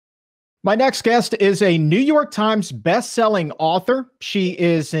My next guest is a New York Times best-selling author. She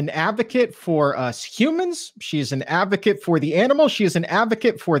is an advocate for us humans. She's an advocate for the animals. She is an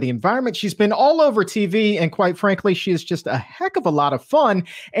advocate for the environment. She's been all over TV, and quite frankly, she is just a heck of a lot of fun.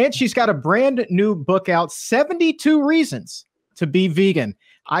 And she's got a brand new book out, 72 Reasons to Be Vegan.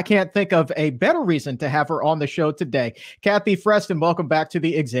 I can't think of a better reason to have her on the show today. Kathy Freston, welcome back to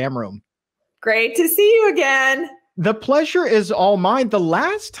the exam room. Great to see you again. The pleasure is all mine. The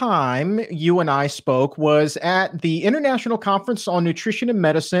last time you and I spoke was at the International Conference on Nutrition and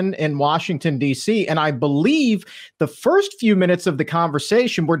Medicine in Washington, D.C., and I believe the first few minutes of the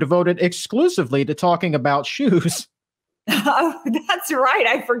conversation were devoted exclusively to talking about shoes. Oh, that's right.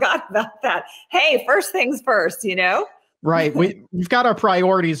 I forgot about that. Hey, first things first, you know? Right. We've got our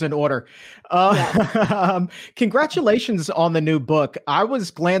priorities in order. Congratulations on the new book. I was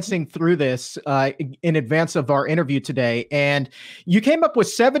glancing through this in advance of our interview today, and you came up with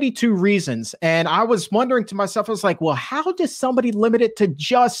 72 reasons. And I was wondering to myself, I was like, well, how does somebody limit it to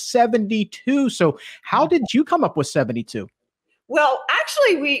just 72? So how did you come up with 72? Well,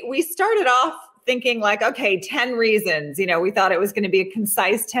 actually, we started off thinking like, okay, 10 reasons, you know, we thought it was going to be a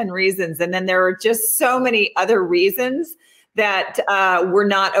concise 10 reasons. And then there were just so many other reasons that were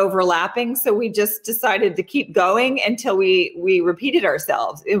not overlapping. So we just decided to keep going until we repeated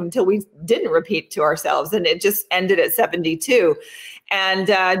ourselves, until we didn't repeat to ourselves. And it just ended at 72. And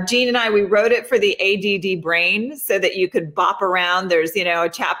Jean and I, we wrote it for the ADD brain so that you could bop around. There's, you know, a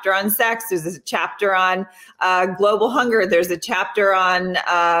chapter on sex. There's a chapter on global hunger. There's a chapter on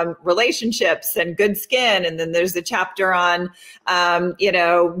relationships and good skin. And then there's a chapter on, you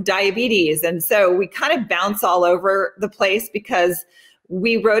know, diabetes. And so we kind of bounce all over the place because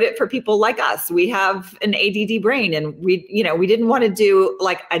we wrote it for people like us. We have an ADD brain, and we didn't want to do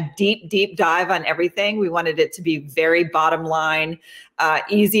like a deep dive on everything. We wanted it to be very bottom line,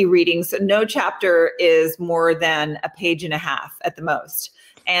 easy reading. So no chapter is more than a page and a half at the most.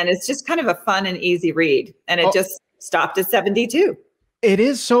 And it's just kind of a fun and easy read. And it just stopped at 72. It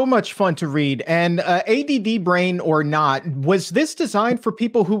is so much fun to read. And ADD brain or not, was this designed for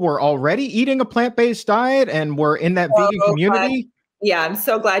people who were already eating a plant-based diet and were in that vegan community? Yeah, I'm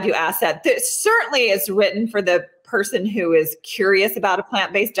so glad you asked that. Certainly it's written for the person who is curious about a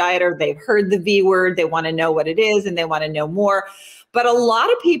plant-based diet, or they've heard the V word, they want to know what it is and they want to know more. But a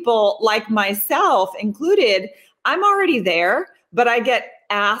lot of people like myself included, I'm already there, but I get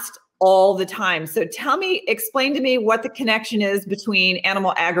asked all the time. So explain to me what the connection is between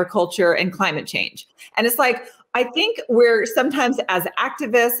animal agriculture and climate change. And it's like, I think we're sometimes as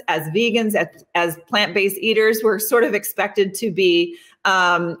activists, as vegans, as plant-based eaters, we're sort of expected to be,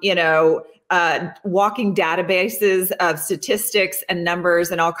 walking databases of statistics and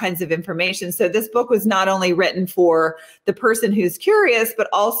numbers and all kinds of information. So this book was not only written for the person who's curious, but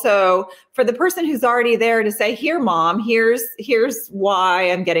also for the person who's already there to say, here, mom, here's why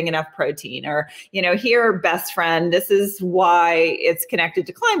I'm getting enough protein, or, you know, here, best friend, this is why it's connected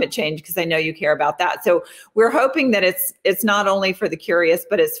to climate change, because I know you care about that. So we're hoping that it's not only for the curious,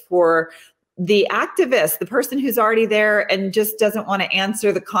 but it's for the activist, the person who's already there and just doesn't want to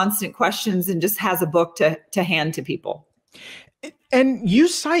answer the constant questions and just has a book to hand to people. And you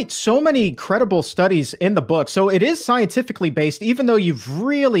cite so many credible studies in the book. So it is scientifically based, even though you've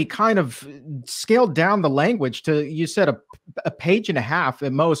really kind of scaled down the language to, you said, a page and a half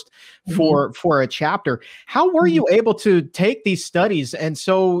at most for a chapter. How were you able to take these studies and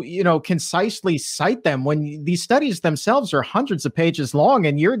so, you know, concisely cite them when these studies themselves are hundreds of pages long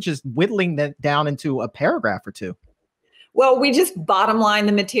and you're just whittling that down into a paragraph or two? Well, we just bottom line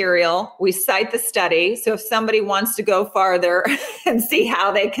the material. We cite the study. So if somebody wants to go farther and see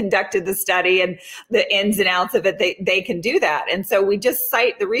how they conducted the study and the ins and outs of it, they can do that. And so we just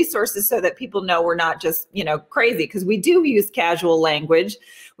cite the resources so that people know we're not just, you know, crazy, because we do use casual language.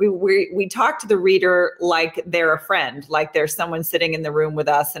 We talk to the reader like they're a friend, like there's someone sitting in the room with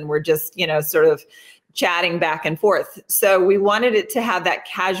us and we're just, you know, sort of chatting back and forth. So we wanted it to have that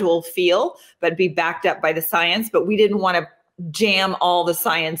casual feel, but be backed up by the science, but we didn't want to jam all the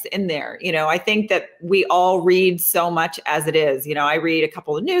science in there. You know, I think that we all read so much as it is. You know, I read a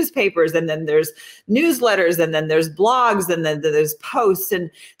couple of newspapers, and then there's newsletters, and then there's blogs, and then there's posts,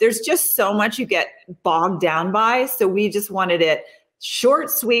 and there's just so much you get bogged down by. So we just wanted it short,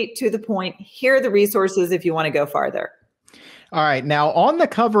 sweet, to the point. Here are the resources if you want to go farther. All right. Now, on the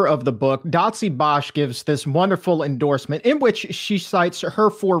cover of the book, Dotsie Bosch gives this wonderful endorsement in which she cites her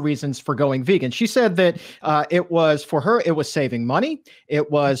 4 reasons for going vegan. She said that it was for her, it was saving money.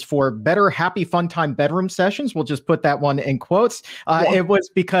 It was for better, happy, fun time bedroom sessions. We'll just put that one in quotes. Yeah. It was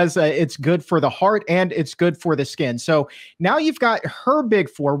because it's good for the heart and it's good for the skin. So now you've got her big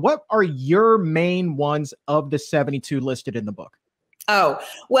 4. What are your main ones of the 72 listed in the book? Oh,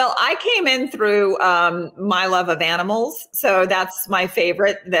 well, I came in through my love of animals. So that's my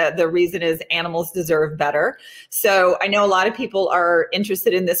favorite. The reason is animals deserve better. So I know a lot of people are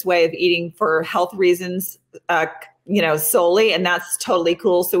interested in this way of eating for health reasons, solely, and that's totally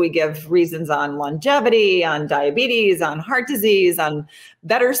cool. So we give reasons on longevity, on diabetes, on heart disease, on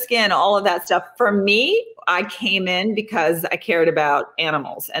better skin, all of that stuff. For me, I came in because I cared about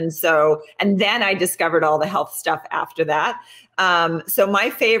animals. And then I discovered all the health stuff after that. So my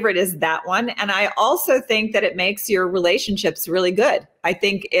favorite is that one. And I also think that it makes your relationships really good. I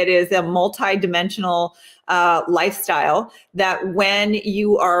think it is a multi-dimensional lifestyle that when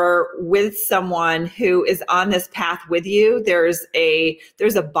you are with someone who is on this path with you, there's a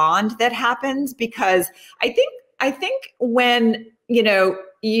bond that happens, because I think when,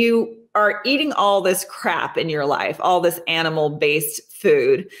 you are eating all this crap in your life, all this animal-based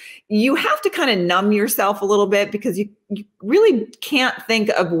food, you have to kind of numb yourself a little bit, because you really can't think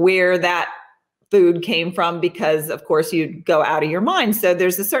of where that food came from, because of course you'd go out of your mind. So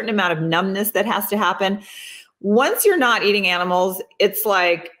there's a certain amount of numbness that has to happen. Once you're not eating animals, it's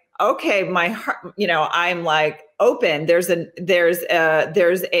like, okay, my heart, I'm like open. There's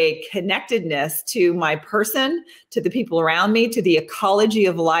a connectedness to my person, to the people around me, to the ecology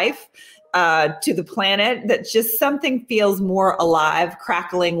of life, to the planet, that just something feels more alive,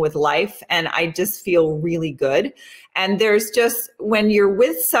 crackling with life. And I just feel really good. And there's just, when you're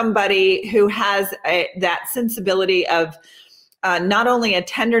with somebody who has that sensibility of not only a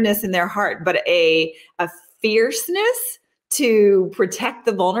tenderness in their heart, but a fierceness to protect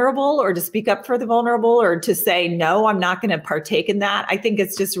the vulnerable, or to speak up for the vulnerable, or to say, no, I'm not going to partake in that. I think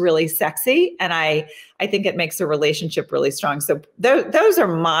it's just really sexy. And I think it makes a relationship really strong. So those are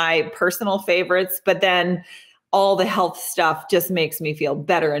my personal favorites. But then all the health stuff just makes me feel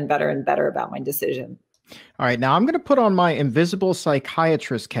better and better and better about my decision. All right, now I'm going to put on my invisible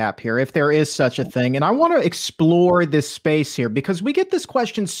psychiatrist cap here, if there is such a thing. And I want to explore this space here, because we get this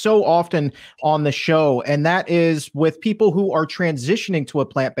question so often on the show, and that is with people who are transitioning to a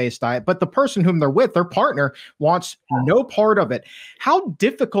plant-based diet, but the person whom they're with, their partner, wants no part of it. How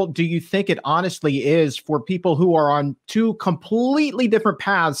difficult do you think it honestly is for people who are on 2 completely different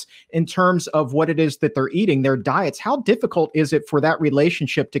paths in terms of what it is that they're eating, their diets? How difficult is it for that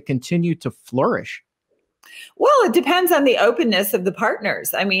relationship to continue to flourish? Well, it depends on the openness of the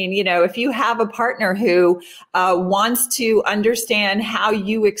partners. I mean, if you have a partner who wants to understand how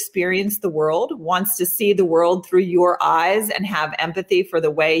you experience the world, wants to see the world through your eyes and have empathy for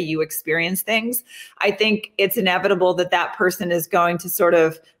the way you experience things, I think it's inevitable that that person is going to sort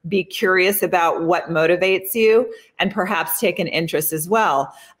of be curious about what motivates you and perhaps take an interest as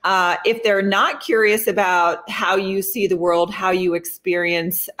well. If they're not curious about how you see the world, how you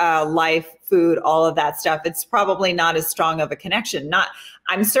experience life, food, all of that stuff, it's probably not as strong of a connection.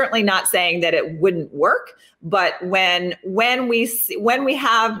 I'm certainly not saying that it wouldn't work, but when we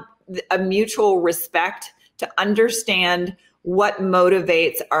have a mutual respect to understand what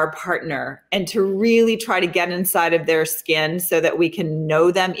motivates our partner and to really try to get inside of their skin so that we can know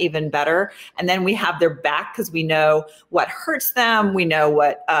them even better. And then we have their back because we know what hurts them. We know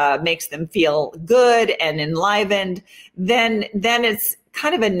what makes them feel good and enlivened. Then it's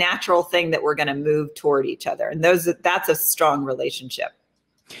kind of a natural thing that we're going to move toward each other. And that's a strong relationship.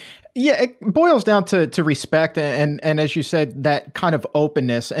 Yeah, it boils down to respect and as you said, that kind of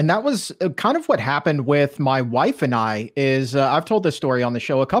openness. And that was kind of what happened with my wife and I. Is I've told this story on the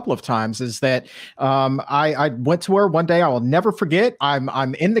show a couple of times. Is that I went to her one day, I will never forget.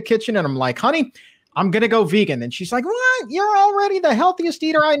 I'm in the kitchen and I'm like, honey, I'm going to go vegan. And she's like, what? You're already the healthiest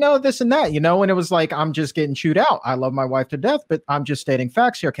eater I know, this and that, And it was like, I'm just getting chewed out. I love my wife to death, but I'm just stating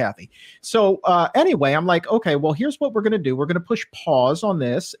facts here, Kathy. So anyway, I'm like, okay, well, here's what we're going to do. We're going to push pause on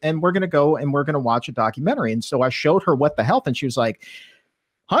this and we're going to go and we're going to watch a documentary. And so I showed her what the health, and she was like,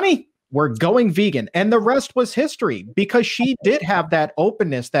 honey, we're going vegan. And the rest was history, because she did have that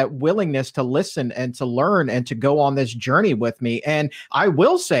openness, that willingness to listen and to learn and to go on this journey with me. And I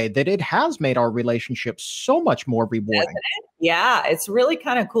will say that it has made our relationship so much more rewarding. Yeah, it's really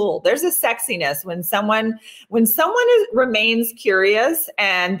kind of cool. There's a sexiness when someone remains curious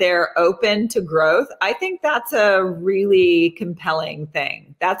and they're open to growth. I think that's a really compelling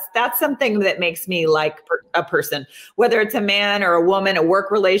thing. That's something that makes me like a person, whether it's a man or a woman, a work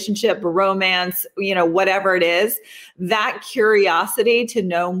relationship, a romance, whatever it is. That curiosity to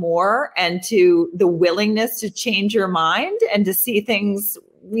know more and to the willingness to change your mind and to see things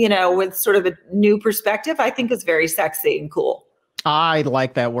with sort of a new perspective, I think is very sexy and cool. I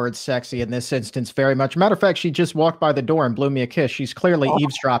like that word sexy in this instance very much. Matter of fact, she just walked by the door and blew me a kiss. She's clearly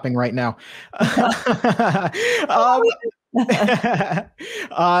eavesdropping right now. um,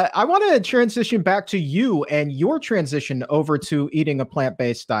 I want to transition back to you and your transition over to eating a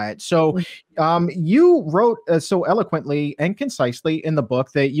plant-based diet. So, you wrote so eloquently and concisely in the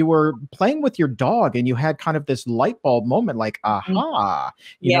book that you were playing with your dog and you had kind of this light bulb moment, like, aha,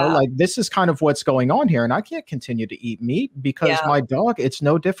 like this is kind of what's going on here. And I can't continue to eat meat because my dog, it's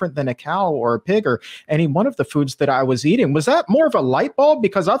no different than a cow or a pig or any one of the foods that I was eating. Was that more of a light bulb?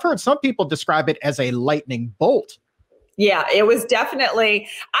 Because I've heard some people describe it as a lightning bolt. Yeah, it was definitely,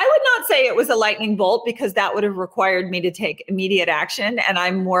 I would not say it was a lightning bolt because that would have required me to take immediate action. And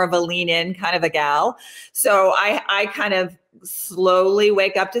I'm more of a lean in kind of a gal. So I kind of slowly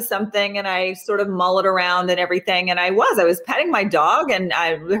wake up to something and I sort of mull it around and everything. And I was petting my dog and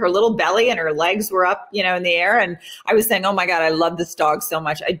her little belly and her legs were up, in the air. And I was saying, oh my God, I love this dog so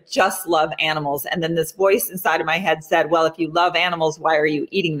much. I just love animals. And then this voice inside of my head said, well, if you love animals, why are you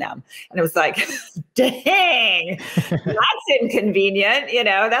eating them? And it was like, dang, that's inconvenient.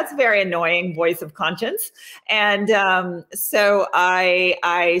 That's a very annoying voice of conscience. And so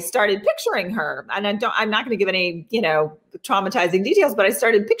I started picturing her, and I'm not going to give any, traumatizing details, but I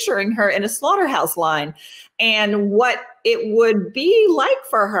started picturing her in a slaughterhouse line and what it would be like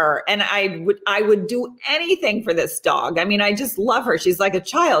for her. And I would do anything for this dog. I mean, I just love her. She's like a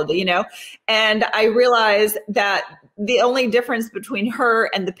child, and I realized that the only difference between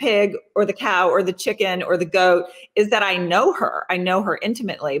her and the pig or the cow or the chicken or the goat is that I know her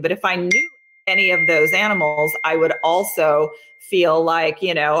intimately. But if I knew any of those animals, I would also feel like,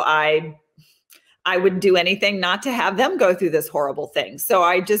 I would do anything not to have them go through this horrible thing. So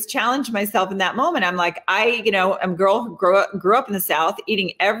I just challenged myself in that moment. I'm like, I'm a girl who grew up in the South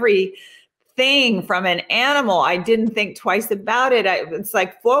eating everything from an animal. I didn't think twice about it. It's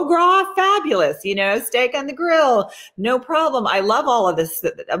like foie gras, fabulous, steak on the grill, no problem. I love all of this,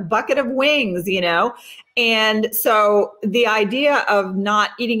 a bucket of wings, And so the idea of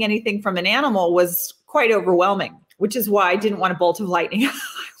not eating anything from an animal was quite overwhelming, which is why I didn't want a bolt of lightning. I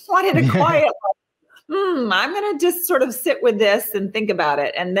wanted a quiet I'm going to just sort of sit with this and think about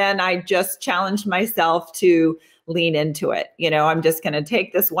it. And then I just challenged myself to lean into it. I'm just going to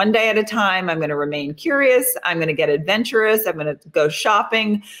take this one day at a time. I'm going to remain curious. I'm going to get adventurous. I'm going to go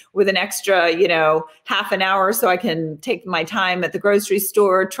shopping with an extra, half an hour so I can take my time at the grocery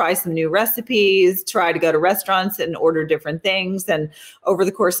store, try some new recipes, try to go to restaurants and order different things. And over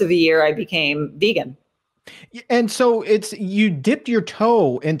the course of a year, I became vegan. And so you dipped your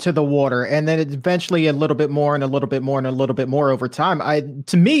toe into the water and then it's eventually a little bit more and a little bit more and a little bit more over time.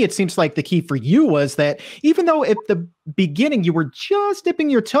 To me, it seems like the key for you was that even though at the beginning you were just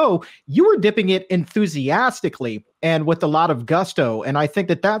dipping your toe, you were dipping it enthusiastically and with a lot of gusto. And I think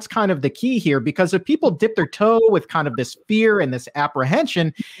that that's kind of the key here, because if people dip their toe with kind of this fear and this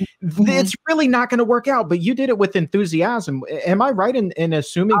apprehension, it's really not going to work out. But you did it with enthusiasm. Am I right in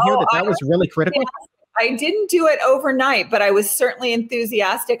assuming here that was really critical? Yeah. I didn't do it overnight, but I was certainly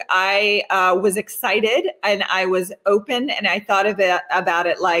enthusiastic. I was excited and I was open, and I thought about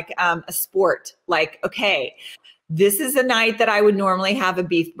it like a sport. Like, okay, this is a night that I would normally have a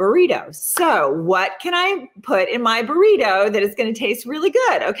beef burrito. So what can I put in my burrito that is going to taste really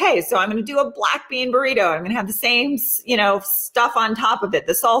good? Okay, so I'm going to do a black bean burrito. I'm going to have the same, stuff on top of it,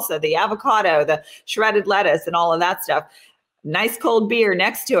 the salsa, the avocado, the shredded lettuce, and all of that stuff. Nice cold beer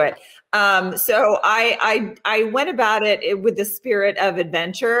next to it. So I went about it with the spirit of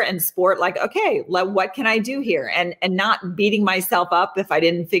adventure and sport, like, okay, what can I do here? And not beating myself up if I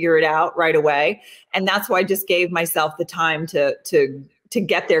didn't figure it out right away. And that's why I just gave myself the time to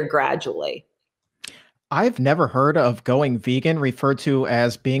get there gradually. I've never heard of going vegan referred to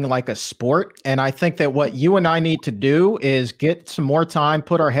as being like a sport. And I think that what you and I need to do is get some more time,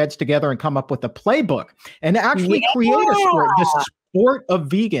 put our heads together and come up with a playbook and actually create a sport. sport of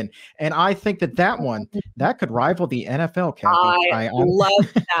vegan. And I think that one, that could rival the NFL, Kathy. I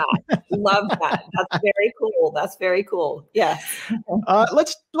love that. Love that. That's very cool. That's very cool. Yes.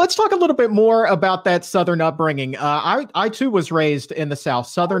 Let's talk a little bit more about that Southern upbringing. I too was raised in the South,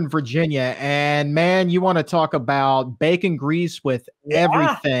 Southern Virginia, and man, you want to talk about bacon grease with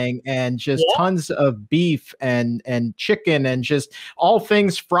everything, and just tons of beef and chicken and just all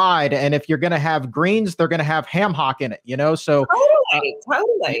things fried. And if you're gonna have greens, they're gonna have ham hock in it, you know. So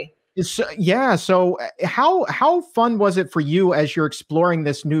totally. So, yeah. So how fun was it for you as you're exploring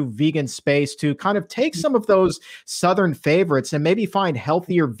this new vegan space to kind of take some of those Southern favorites and maybe find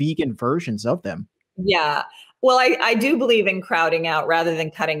healthier vegan versions of them? Yeah. Well, I do believe in crowding out rather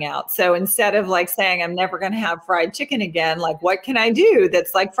than cutting out. So instead of like saying, I'm never going to have fried chicken again, like, what can I do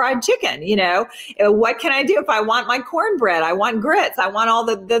that's like fried chicken? You know, what can I do if I want my cornbread? I want grits. I want all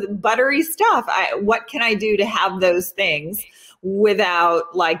the buttery stuff. What can I do to have those things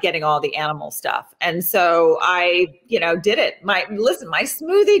without like getting all the animal stuff? And so I, did it. My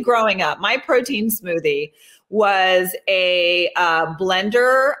smoothie growing up, my protein smoothie was a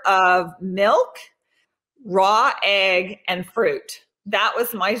blender of milk, raw egg, and fruit. That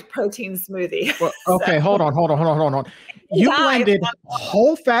was my protein smoothie. Well, okay, hold on. You blended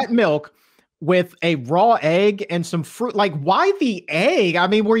whole fat milk with a raw egg and some fruit. Like, why the egg? I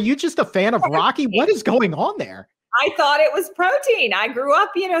mean, were you just a fan of Rocky? What is going on there? I thought it was protein. I grew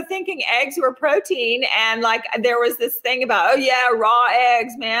up, thinking eggs were protein. And like, there was this thing about, oh yeah, raw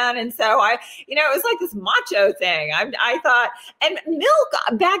eggs, man. And so it was like this macho thing. I thought, and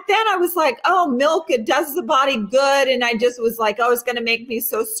milk back then, I was like, oh, milk, it does the body good. And I just was like, oh, it's going to make me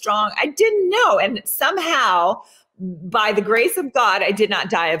so strong. I didn't know. And somehow, by the grace of God, I did not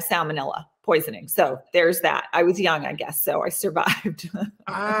die of salmonella poisoning. So there's that. I was young, I guess, so I survived.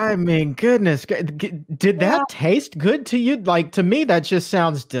 I mean, goodness, did that taste good to you? Like, to me, that just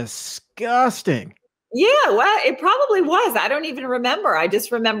sounds disgusting. Yeah, well, it probably was. I don't even remember. I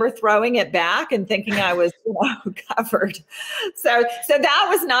just remember throwing it back and thinking I was, covered. So that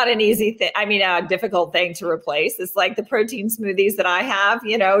was not an easy thing. I mean, a difficult thing to replace. It's like the protein smoothies that I have,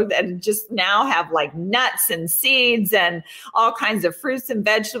 and just now have like nuts and seeds and all kinds of fruits and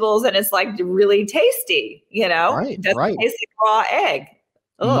vegetables. And it's like really tasty, Right, doesn't taste like raw egg.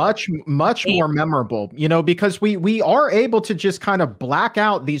 Much more memorable, because we are able to just kind of black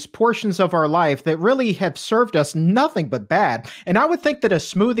out these portions of our life that really have served us nothing but bad. And I would think that a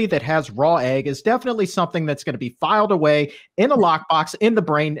smoothie that has raw egg is definitely something that's going to be filed away in a lockbox in the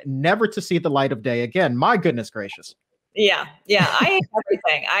brain, never to see the light of day again. My goodness gracious. Yeah. I ate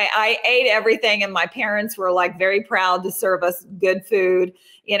everything. I ate everything. And my parents were like very proud to serve us good food,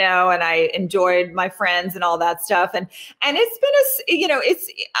 and I enjoyed my friends and all that stuff. And it's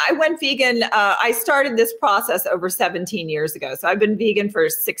been I went vegan. I started this process over 17 years ago. So I've been vegan for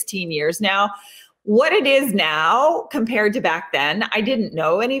 16 years now. What it is now compared to back then, I didn't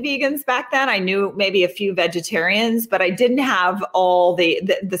know any vegans back then. I knew maybe a few vegetarians, but I didn't have all the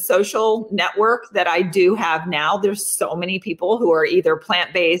social network that I do have now. There's so many people who are either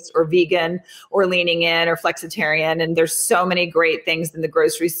plant-based or vegan or leaning in or flexitarian. And there's so many great things in the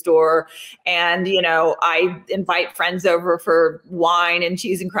grocery store. And, I invite friends over for wine and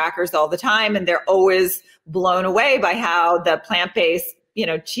cheese and crackers all the time. And they're always blown away by how the plant-based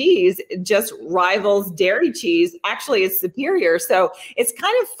cheese just rivals dairy cheese. Actually, it's superior. So it's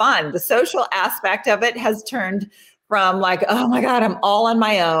kind of fun. The social aspect of it has turned from like, oh my God, I'm all on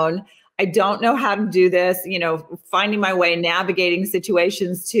my own. I don't know how to do this, finding my way, navigating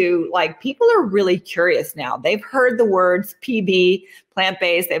situations, to like, people are really curious now. They've heard the words PB,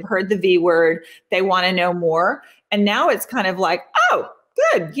 plant-based. They've heard the V word. They want to know more. And now it's kind of like, oh,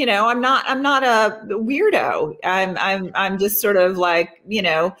 good. I'm not a weirdo. I'm just sort of like,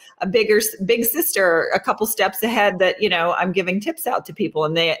 a big sister, a couple steps ahead that, I'm giving tips out to people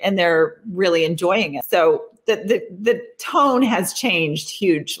and they're really enjoying it. So the tone has changed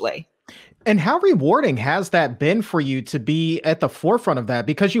hugely. And how rewarding has that been for you to be at the forefront of that?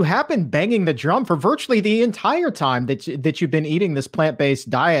 Because you have been banging the drum for virtually the entire time that you've been eating this plant-based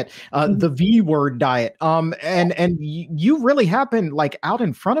diet, the V word diet. And you really have been like out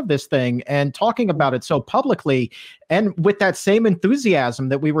in front of this thing and talking about it so publicly and with that same enthusiasm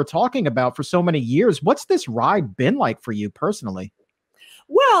that we were talking about for so many years. What's this ride been like for you personally?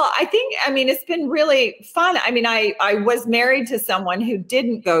 Well, it's been really fun. I mean, I was married to someone who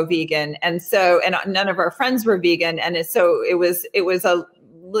didn't go vegan. And none of our friends were vegan. And so it was a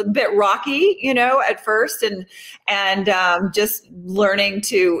bit rocky, you know, at first, and just learning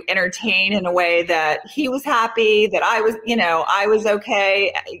to entertain in a way that he was happy, that I was, you know, I was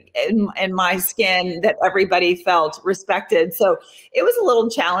okay in my skin, that everybody felt respected. So it was a little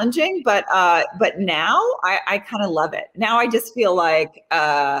challenging, but now I kind of love it. Now I just feel like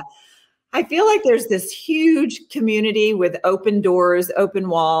there's this huge community with open doors, open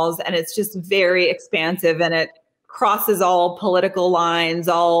walls, and it's just very expansive, and it crosses all political lines,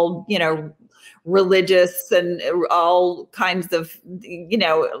 all, you know, religious and all kinds of, you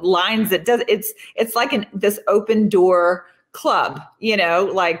know, lines. It's like this open door club, you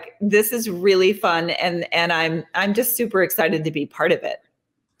know, like this is really fun. And I'm just super excited to be part of it.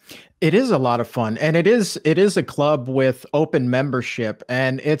 It is a lot of fun, and it is a club with open membership,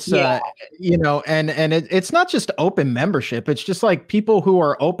 and it's you know, and it's not just open membership. It's just like people who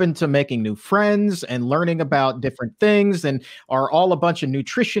are open to making new friends and learning about different things, and are all a bunch of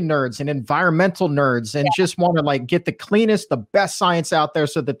nutrition nerds and environmental nerds, and just want to like get the cleanest, the best science out there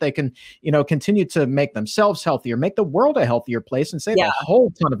so that they can, you know, continue to make themselves healthier, make the world a healthier place, and save a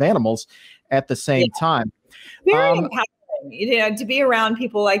whole ton of animals at the same time. Very empowering. You know, to be around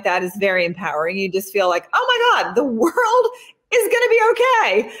people like that is very empowering. You just feel like, oh my God, the world is going to be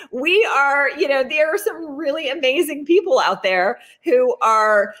okay. We are, you know, there are some really amazing people out there who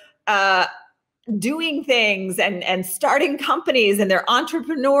are doing things and starting companies, and they're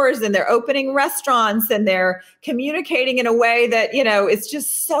entrepreneurs, and they're opening restaurants, and they're communicating in a way that, you know, it's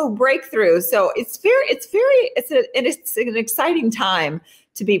just so breakthrough. So it's an exciting time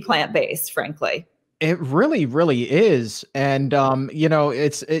to be plant-based, frankly. It really, really is. And, you know,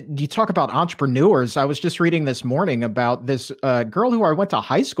 you talk about entrepreneurs. I was just reading this morning about this girl who I went to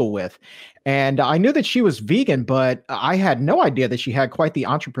high school with. And I knew that she was vegan, but I had no idea that she had quite the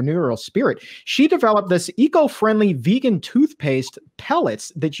entrepreneurial spirit. She developed this eco-friendly vegan toothpaste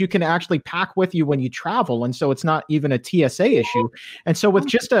pellets that you can actually pack with you when you travel. And so it's not even a TSA issue. And so with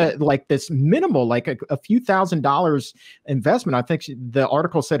just like this minimal, like a few $1,000s investment, I think the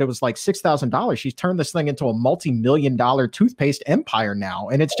article said it was like $6,000. She's turned this thing into a multi-million-dollar toothpaste empire now.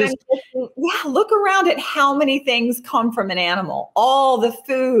 And it's just, look around at how many things come from an animal, all the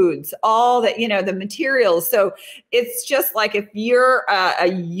foods, all that, you know, the materials. So it's just like, if you're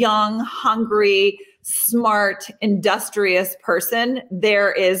a young, hungry, smart, industrious person,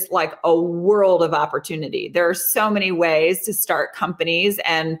 there is like a world of opportunity. There are so many ways to start companies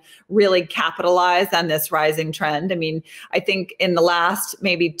and really capitalize on this rising trend. I mean, I think in the last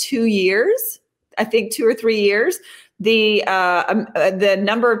maybe 2 years, I think 2 or 3 years, the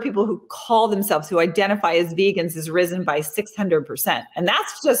number of people who call themselves, who identify as vegans, has risen by 600%. And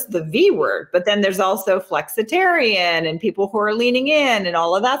that's just the V word. But then there's also flexitarian and people who are leaning in and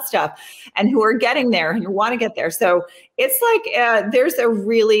all of that stuff, and who are getting there and who want to get there. So it's like there's a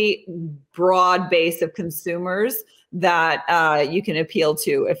really broad base of consumers that you can appeal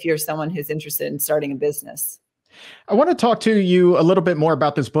to if you're someone who's interested in starting a business. I want to talk to you a little bit more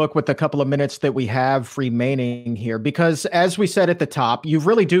about this book with a couple of minutes that we have remaining here, because as we said at the top, you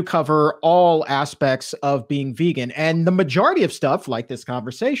really do cover all aspects of being vegan. And the majority of stuff, like this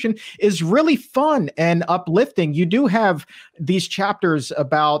conversation, is really fun and uplifting. You do have these chapters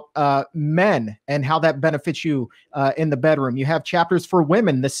about men and how that benefits you in the bedroom. You have chapters for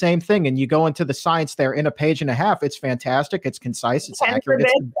women, the same thing. And you go into the science there in a page and a half. It's fantastic. It's concise. It's accurate.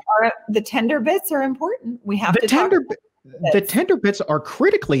 The tender bits are important. We have to talk. The tender bits are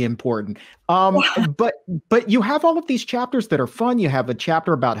critically important. But you have all of these chapters that are fun. You have a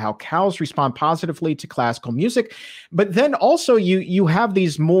chapter about how cows respond positively to classical music, but then also you have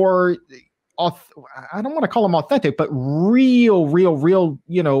these more, I don't want to call them authentic, but real,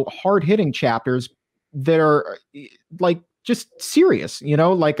 you know, hard hitting chapters that are like just serious, you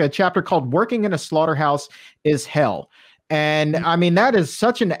know, like a chapter called "Working in a Slaughterhouse is Hell." And I mean, that is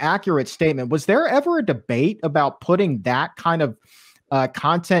such an accurate statement. Was there ever a debate about putting that kind of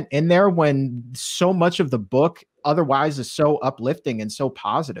content in there when so much of the book otherwise is so uplifting and so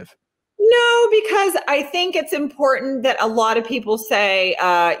positive? No, because I think it's important that a lot of people say,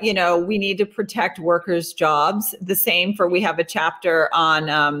 you know, we need to protect workers' jobs. The same we have a chapter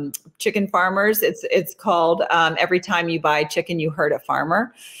on chicken farmers. It's called "Every Time You Buy Chicken, You Hurt a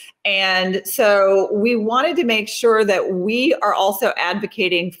Farmer." And so we wanted to make sure that we are also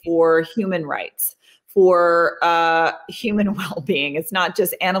advocating for human rights, for human well-being. It's not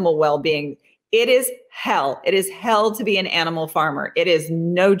just animal well-being. It is hell. It is hell to be an animal farmer. It is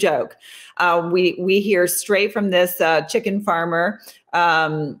no joke. We hear straight from this chicken farmer,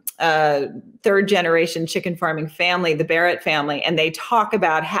 third generation chicken farming family, the Barrett family, and they talk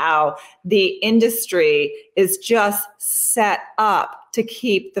about how the industry is just set up to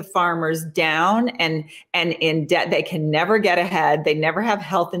keep the farmers down and in debt. They can never get ahead. They never have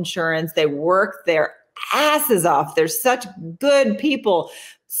health insurance. They work their asses off. They're such good people,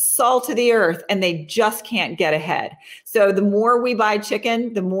 salt of the earth, and they just can't get ahead. So the more we buy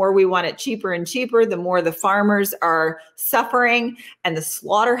chicken, the more we want it cheaper and cheaper, the more the farmers are suffering, and the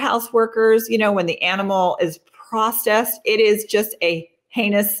slaughterhouse workers, you know, when the animal is processed, it is just a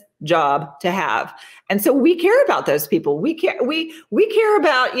heinous job to have. And so we care about those people. We care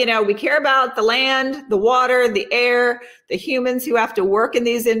about, you know, we care about the land, the water, the air, the humans who have to work in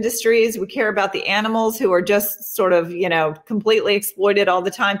these industries. We care about the animals who are just sort of, you know, completely exploited all the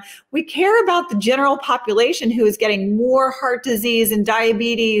time. We care about the general population who is getting more heart disease and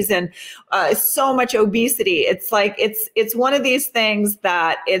diabetes and so much obesity. It's like, it's one of these things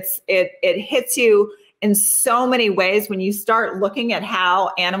that it hits you in so many ways when you start looking at how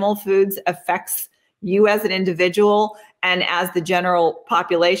animal foods affects you as an individual and as the general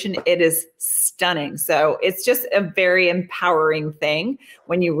population. It is stunning. So it's just a very empowering thing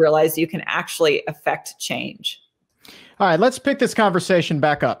when you realize you can actually affect change. All right, let's pick this conversation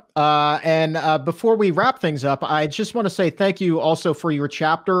back up. Before we wrap things up, I just want to say thank you also for your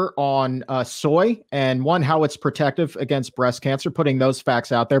chapter on soy, and one, how it's protective against breast cancer, putting those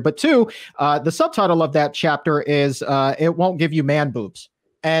facts out there. But two, the subtitle of that chapter is It Won't Give You Man Boobs.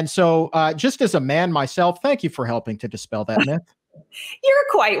 And so just as a man myself, thank you for helping to dispel that myth. You're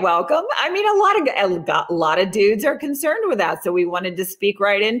quite welcome. I mean, a lot of dudes are concerned with that. So we wanted to speak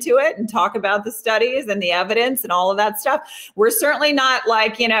right into it and talk about the studies and the evidence and all of that stuff. We're certainly not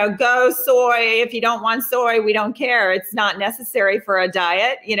like, you know, go soy. If you don't want soy, we don't care. It's not necessary for a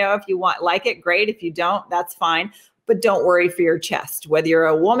diet. You know, if you like it, great. If you don't, that's fine. But don't worry for your chest, whether you're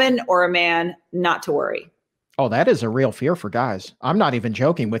a woman or a man, not to worry. Oh, that is a real fear for guys. I'm not even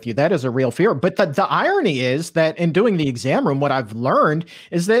joking with you. That is a real fear. But the irony is that in doing the exam room, what I've learned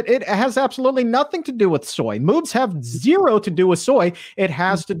is that it has absolutely nothing to do with soy. Moobs have zero to do with soy. It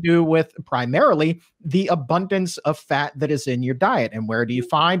has to do with primarily the abundance of fat that is in your diet. And where do you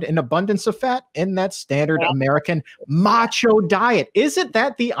find an abundance of fat? In that standard American macho diet. Isn't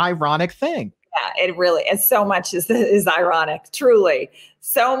that the ironic thing? Yeah, it really is. So much is ironic, truly.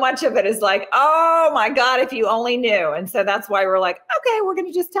 So much of it is like, oh my God, if you only knew. And so that's why we're like, okay, we're going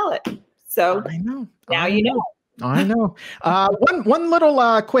to just tell it. So I know. Now you know. I know. One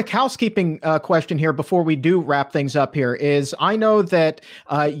little quick housekeeping question here before we do wrap things up here is, I know that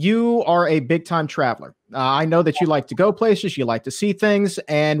you are a big time traveler. I know that you like to go places, you like to see things.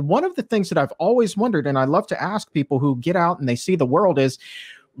 And one of the things that I've always wondered, and I love to ask people who get out and they see the world, is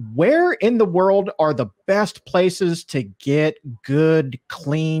where in the world are the best places to get good,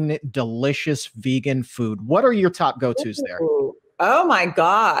 clean, delicious vegan food? What are your top go-tos there? Oh my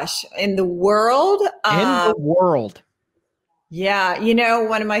gosh. In the world? In the world. Yeah. You know,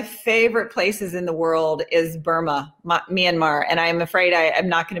 one of my favorite places in the world is Burma, Myanmar. And I'm afraid I'm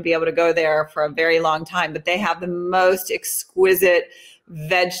not going to be able to go there for a very long time, but they have the most exquisite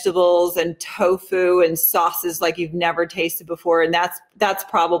vegetables and tofu and sauces like you've never tasted before. And that's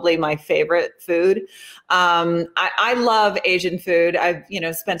probably my favorite food. I love Asian food. I've,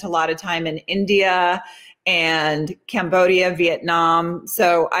 spent a lot of time in India and Cambodia, Vietnam.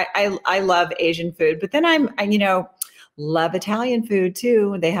 So I love Asian food, but then I love Italian food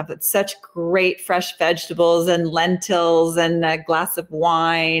too. They have such great fresh vegetables and lentils and a glass of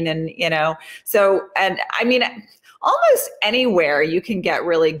wine and, almost anywhere you can get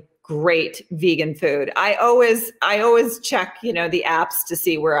really great vegan food. I always check, the apps to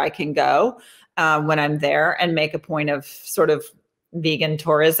see where I can go when I'm there and make a point of sort of vegan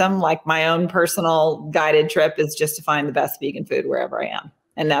tourism. Like my own personal guided trip is just to find the best vegan food wherever I am.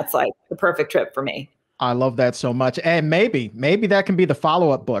 And that's like the perfect trip for me. I love that so much. And maybe that can be the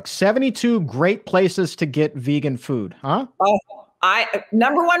follow-up book, 72 great places to get vegan food, huh? Oh,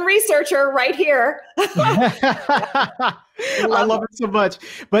 number one researcher right here. I love it so much.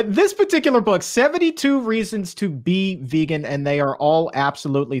 But this particular book, 72 Reasons to Be Vegan, and they are all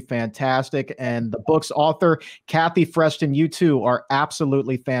absolutely fantastic. And the book's author, Kathy Freston, you too are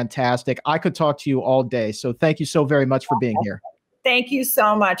absolutely fantastic. I could talk to you all day. So thank you so very much for being here. Thank you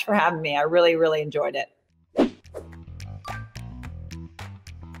so much for having me. I really, really enjoyed it.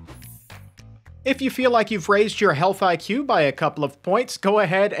 If you feel like you've raised your health IQ by a couple of points, go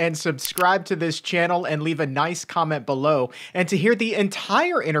ahead and subscribe to this channel and leave a nice comment below. And to hear the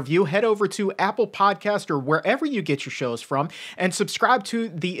entire interview, head over to Apple Podcast or wherever you get your shows from and subscribe to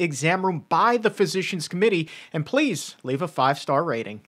The Exam Room by the Physicians Committee. And please leave a 5-star rating.